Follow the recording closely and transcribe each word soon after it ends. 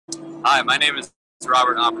Hi, my name is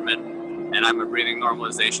Robert Operman, and I'm a breathing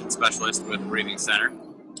normalization specialist with Breathing Center.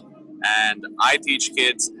 And I teach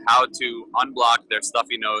kids how to unblock their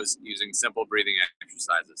stuffy nose using simple breathing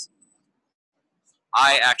exercises.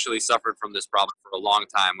 I actually suffered from this problem for a long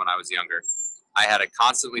time when I was younger. I had a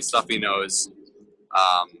constantly stuffy nose.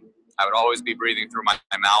 I would always be breathing through my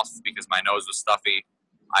mouth because my nose was stuffy.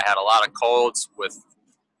 I had a lot of colds with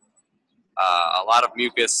a lot of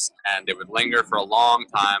mucus, and it would linger for a long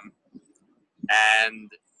time. And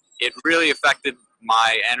it really affected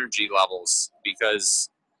my energy levels because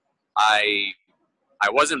I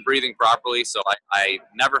wasn't breathing properly, so I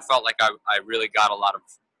never felt like I really got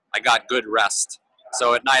I got good rest.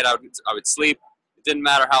 So at night I would sleep. It didn't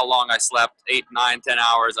matter how long I slept, 8, 9, 10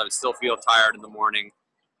 hours, I would still feel tired in the morning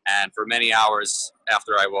and for many hours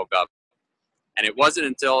after I woke up. And it wasn't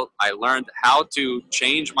until I learned how to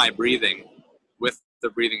change my breathing with the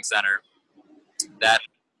Breathing Center that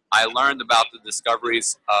I learned about the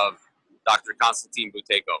discoveries of Dr.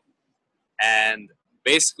 Buteyko. And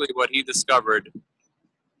basically what he discovered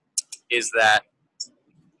is that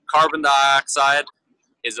carbon dioxide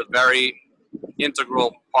is a very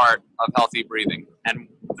integral part of healthy breathing. And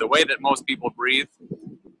the way that most people breathe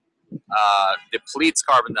depletes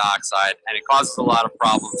carbon dioxide, and it causes a lot of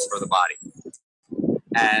problems for the body.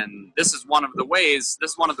 And this is one of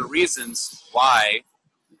the reasons why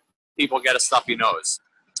people get a stuffy nose.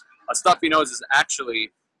 A stuffy nose is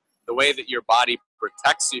actually the way that your body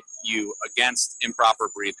protects you against improper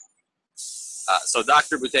breathing. So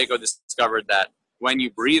Dr. Buteyko discovered that when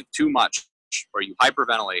you breathe too much, or you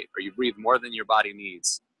hyperventilate, or you breathe more than your body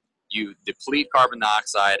needs, you deplete carbon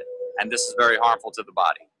dioxide, and this is very harmful to the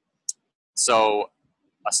body. So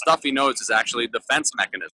a stuffy nose is actually a defense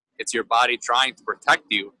mechanism. It's your body trying to protect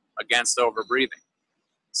you against overbreathing.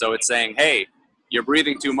 So it's saying, hey, you're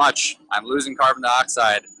breathing too much. I'm losing carbon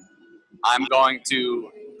dioxide. I'm going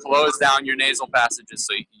to close down your nasal passages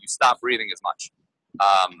so you stop breathing as much.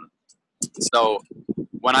 So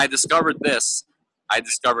when I discovered this, I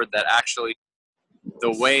discovered that actually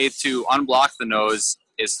the way to unblock the nose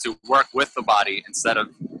is to work with the body instead of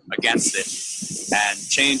against it, and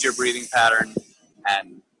change your breathing pattern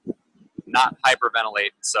and not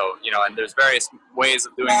hyperventilate. So, and there's various ways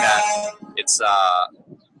of doing that. It's,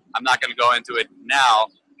 I'm not going to go into it now,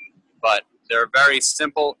 but there are very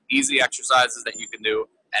simple, easy exercises that you can do.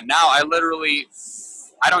 And now I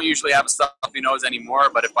don't usually have a stuffy nose anymore,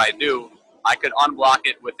 but if I do, I could unblock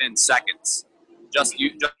it within seconds, just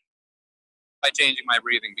by changing my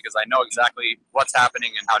breathing, because I know exactly what's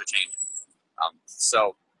happening and how to change it.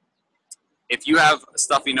 So if you have a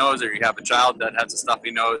stuffy nose, or you have a child that has a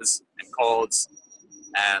stuffy nose and colds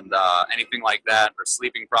and anything like that, or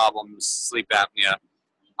sleeping problems, sleep apnea,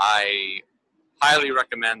 I highly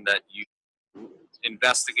recommend that you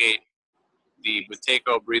investigate the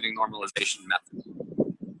Buteyko Breathing Normalization Method.